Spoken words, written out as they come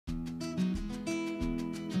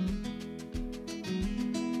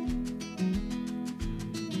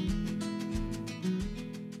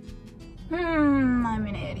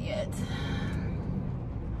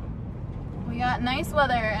We got nice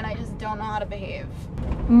weather and I just don't know how to behave.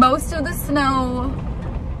 Most of the snow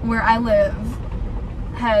where I live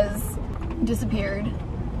has disappeared,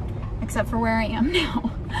 except for where I am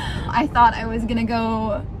now. I thought I was gonna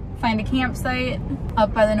go find a campsite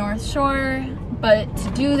up by the North Shore, but to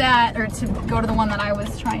do that, or to go to the one that I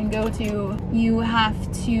was trying to go to, you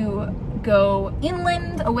have to go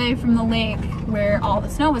inland away from the lake where all the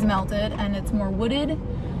snow has melted and it's more wooded.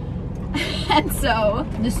 And so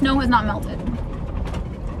the snow has not melted.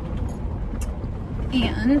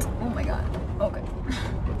 And, oh my god, okay.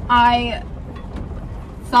 I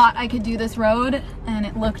thought I could do this road and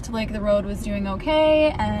it looked like the road was doing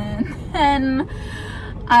okay, and then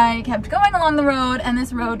I kept going along the road and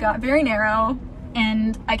this road got very narrow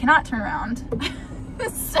and I cannot turn around.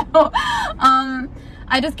 So,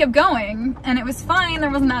 I just kept going and it was fine. There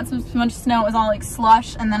wasn't that much snow. It was all like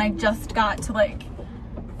slush, and then I just got to like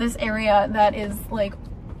this area that is like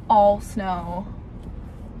all snow,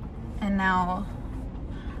 and now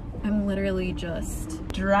I'm literally just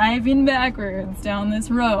driving backwards down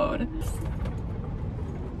this road.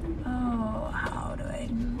 Oh, how do I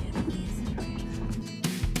get these directions?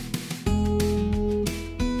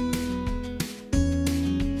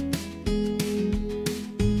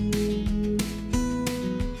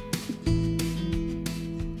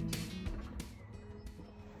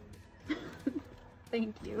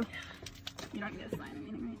 Thank you. You don't need to sign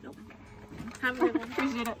anything, right? Nope. Have a good one.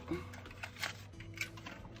 Appreciate it.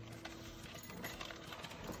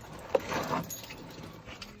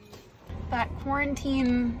 That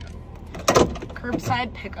quarantine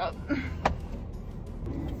curbside pickup.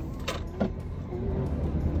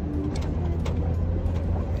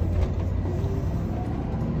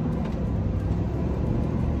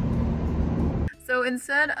 So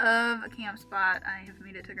instead of a camp spot, I have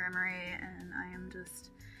made it to Grand Marais, and I am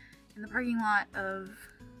just in the parking lot of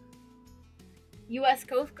US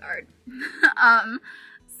Coast Guard.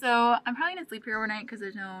 So I'm probably gonna sleep here overnight because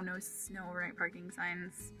there's no overnight parking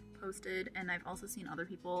signs posted, and I've also seen other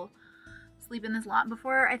people sleep in this lot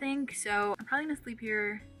before, I think. So I'm probably gonna sleep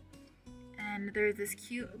here, and there's this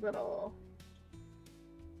cute little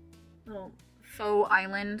faux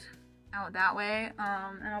island out that way,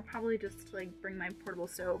 and I'll probably just like bring my portable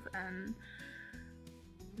stove and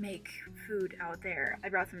make food out there. I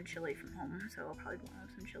brought some chili from home, so I'll probably go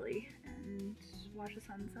have some chili and watch the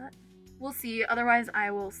sunset. We'll see. Otherwise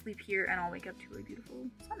I will sleep here and I'll wake up to a beautiful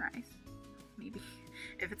sunrise, maybe,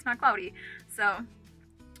 if it's not cloudy. So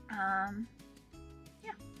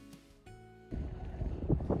yeah.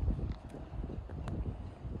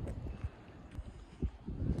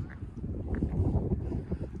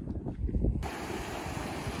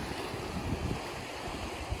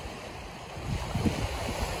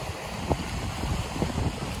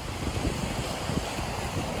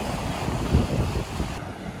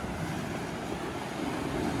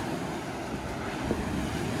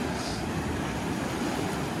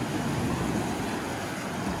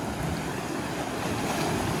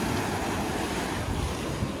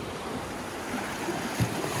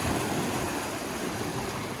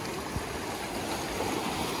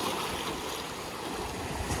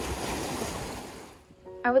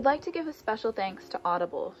 I would like to give a special thanks to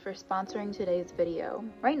Audible for sponsoring today's video.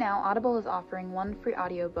 Right now, Audible is offering one free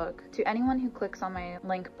audiobook to anyone who clicks on my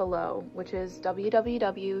link below, which is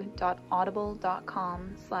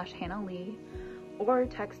www.audible.com/hannahlee, or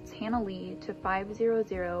texts hannahlee to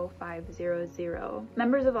 500-500.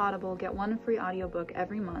 Members of Audible get one free audiobook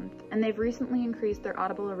every month, and they've recently increased their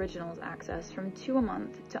Audible Originals access from 2 a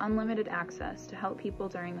month to unlimited access to help people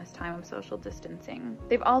during this time of social distancing.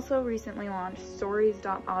 They've also recently launched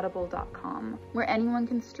stories.audible.com, where anyone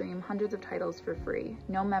can stream hundreds of titles for free,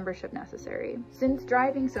 no membership necessary. Since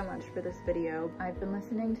driving so much for this video, I've been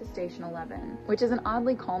listening to Station 11, which is an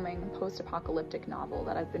oddly calming post-apocalyptic novel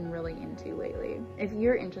that I've been really into lately. If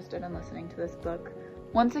you're interested in listening to this book,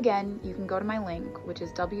 once again, you can go to my link, which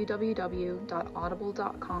is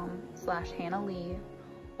www.audible.com/hannahlee,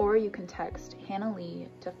 or you can text hannahlee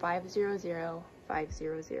to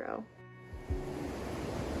 500-500.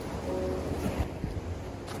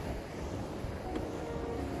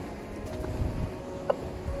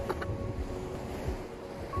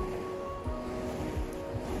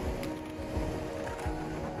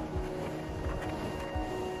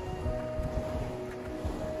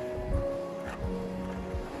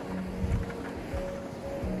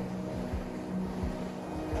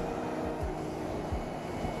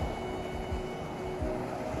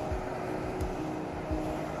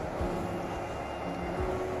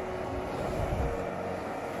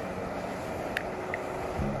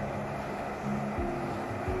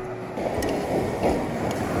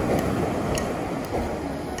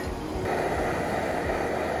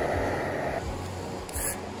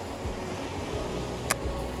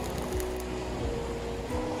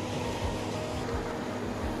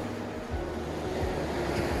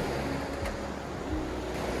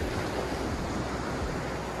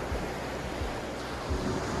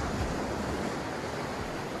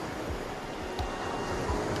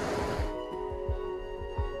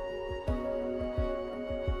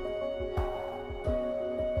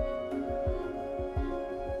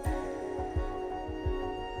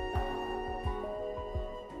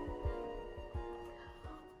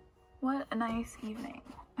 nice evening.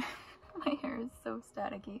 My hair is so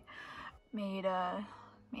staticky. Made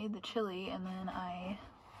the chili, and then I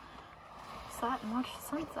sat and watched the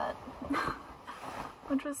sunset,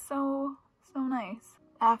 which was so nice.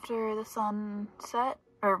 After the sun set,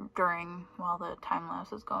 or while the time lapse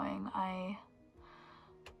was going, I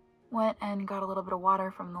went and got a little bit of water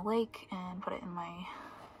from the lake and put it in my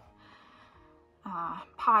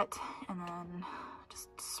pot, and then just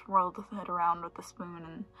swirled it around with the spoon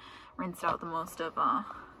and rinsed out the most of the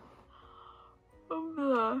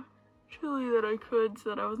chili that I could, so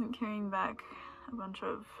that I wasn't carrying back a bunch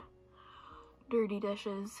of dirty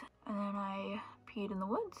dishes. And then I peed in the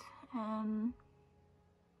woods, and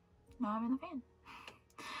now I'm in the van.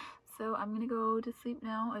 So I'm gonna go to sleep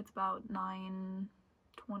now. It's about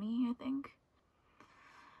 9:20, I think.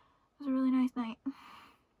 It was a really nice night. I'll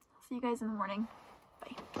see you guys in the morning.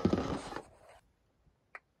 Bye.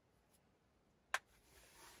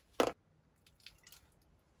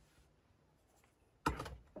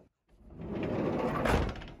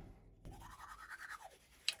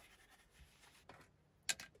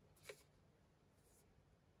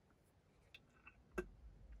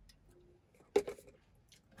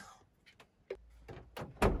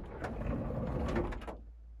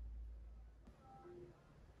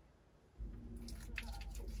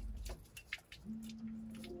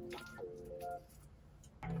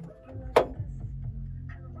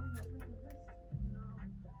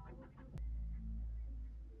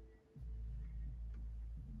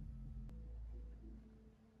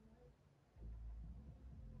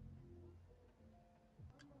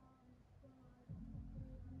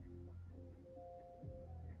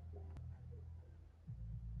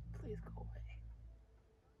 Please go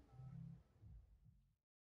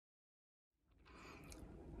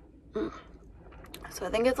away. So I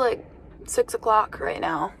think it's like 6 o'clock right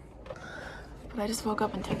now, but I just woke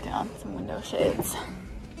up and took down some window shades.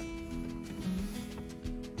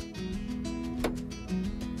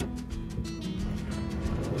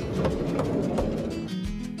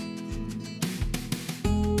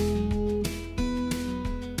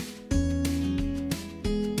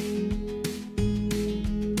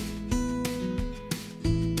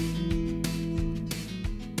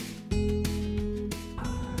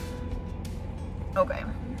 Okay,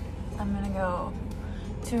 I'm gonna go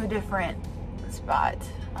to a different spot,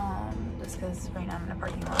 just because right now I'm in a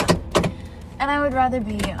parking lot, and I would rather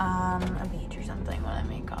be on a beach or something when I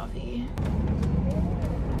make coffee.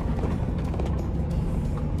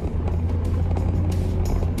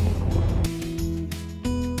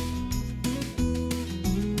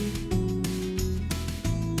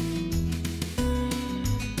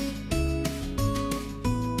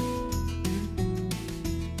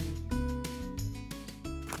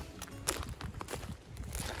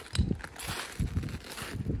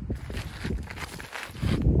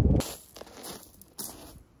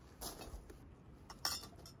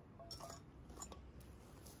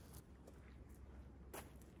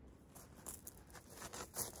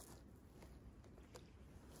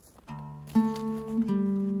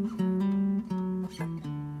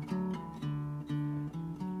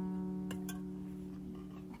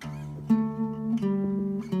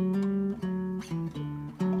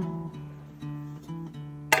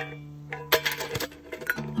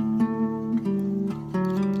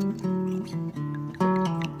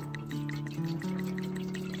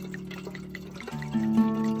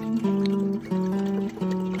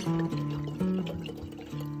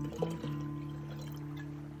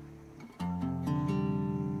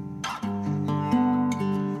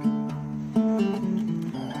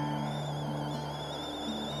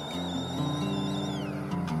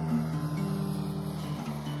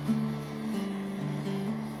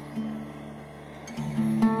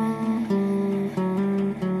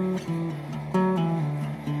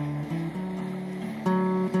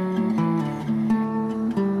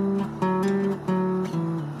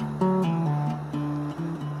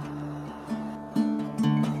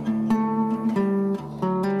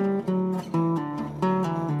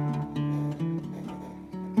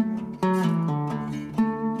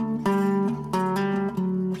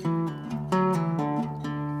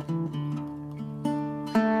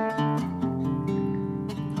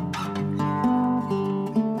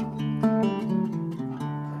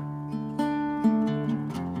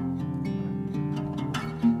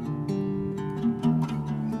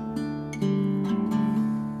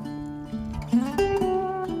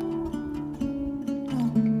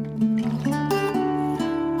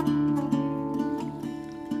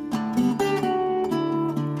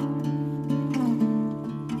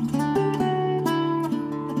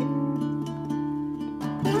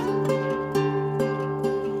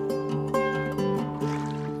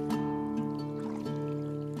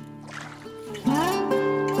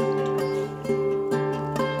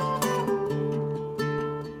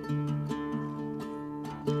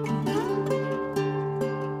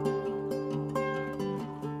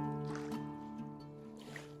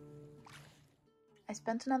 I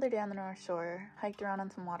spent another day on the North Shore, hiked around on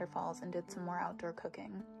some waterfalls, and did some more outdoor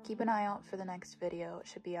cooking. Keep an eye out for the next video. It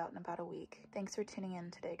should be out in about a week. Thanks for tuning in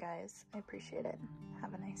today, guys. I appreciate it.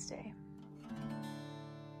 Have a nice day.